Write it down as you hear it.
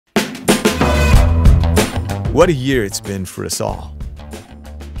What a year it's been for us all.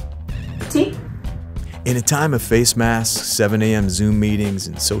 See? In a time of face masks, 7 a.m. Zoom meetings,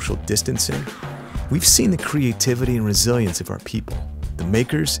 and social distancing, we've seen the creativity and resilience of our people, the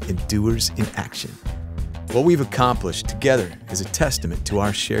makers and doers in action. What we've accomplished together is a testament to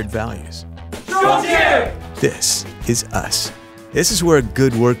our shared values. This is us. This is where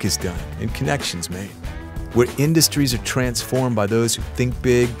good work is done and connections made, where industries are transformed by those who think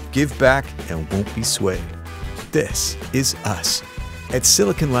big, give back, and won't be swayed. This is us. At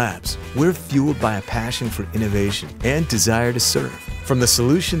Silicon Labs, we're fueled by a passion for innovation and desire to serve. From the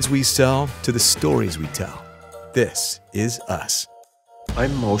solutions we sell to the stories we tell. This is us.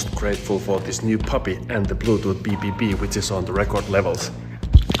 I'm most grateful for this new puppy and the Bluetooth BBB, which is on the record levels.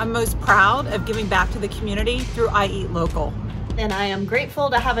 I'm most proud of giving back to the community through I Eat Local. And I am grateful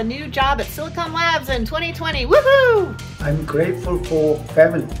to have a new job at Silicon Labs in 2020. Woohoo! I'm grateful for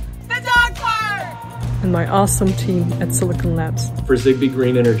family. The dog park! And my awesome team at Silicon Labs. For Zigbee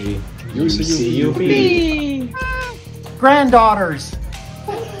Green Energy. UCUP. Granddaughters.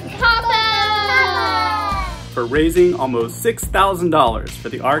 For raising almost $6,000 for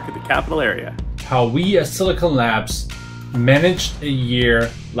the ARC at the Capital area. How we at Silicon Labs managed a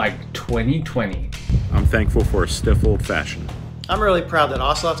year like 2020. I'm thankful for a stiff old fashioned. I'm really proud that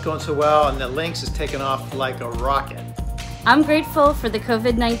Ocelot's going so well and that Lynx has taken off like a rocket. I'm grateful for the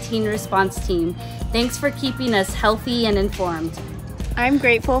COVID-19 response team. Thanks for keeping us healthy and informed. I'm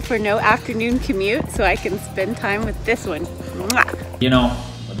grateful for no afternoon commute so I can spend time with this one. Mwah. You know,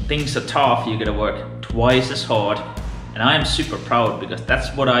 when things are tough, you gotta work twice as hard. And I am super proud because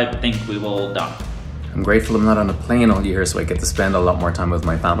that's what I think we've all done. I'm grateful I'm not on a plane all year so I get to spend a lot more time with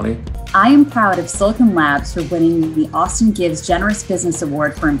my family. I am proud of Silicon Labs for winning the Austin Gives Generous Business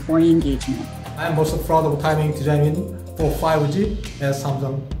Award for Employee Engagement. I am also proud of timing design for 5G at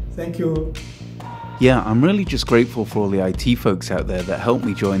Samsung. Thank you. Yeah, I'm really just grateful for all the IT folks out there that helped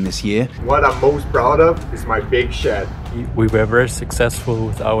me join this year. What I'm most proud of is my big shed. We were very successful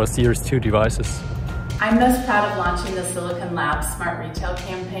with our Series 2 devices. I'm most proud of launching the Silicon Labs Smart Retail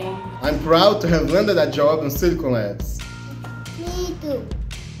campaign. I'm proud to have landed that job in Silicon Labs. Me too.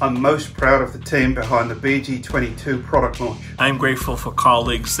 I'm most proud of the team behind the BG22 product launch. I'm grateful for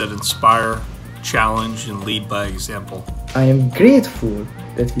colleagues that inspire, challenge, and lead by example. I am grateful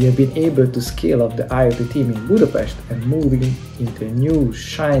that we have been able to scale up the IoT team in Budapest and moving into a new,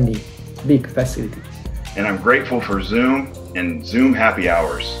 shiny, big facility. And I'm grateful for Zoom and Zoom happy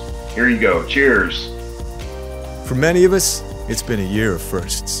hours. Here you go. Cheers. For many of us, it's been a year of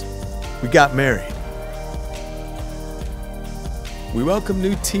firsts. We got married. We welcome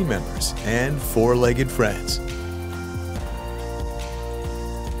new team members and four-legged friends.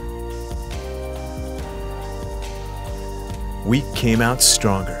 We came out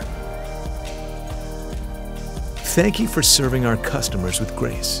stronger. Thank you for serving our customers with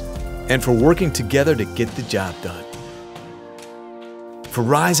grace and for working together to get the job done. For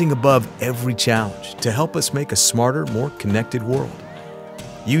rising above every challenge to help us make a smarter, more connected world.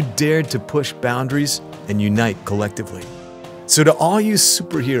 You dared to push boundaries and unite collectively. So to all you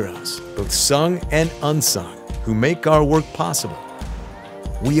superheroes, both sung and unsung, who make our work possible,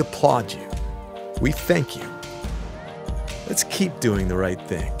 we applaud you. We thank you. Let's keep doing the right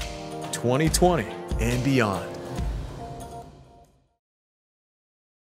thing. 2020 and beyond.